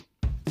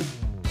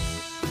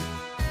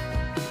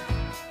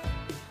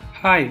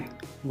Hi,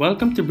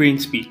 welcome to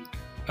BrainSpeak,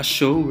 a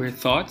show where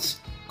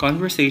thoughts,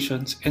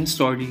 conversations, and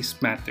stories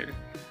matter.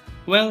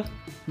 Well,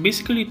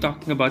 basically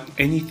talking about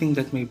anything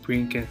that my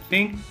brain can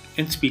think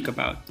and speak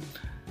about.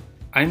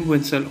 I'm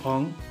Winsel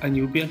Ong, a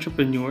newbie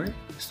entrepreneur,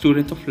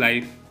 student of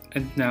life,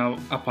 and now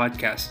a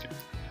podcaster.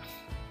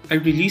 I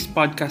release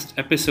podcast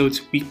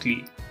episodes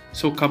weekly,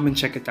 so come and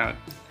check it out.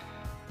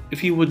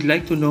 If you would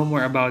like to know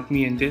more about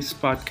me in this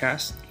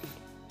podcast,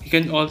 you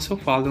can also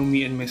follow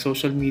me in my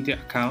social media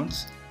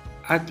accounts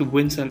at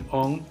Winsel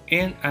Ong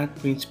and at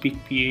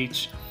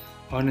BrainSpeakPH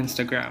on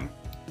Instagram.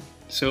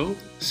 So,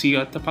 see you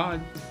at the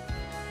pod.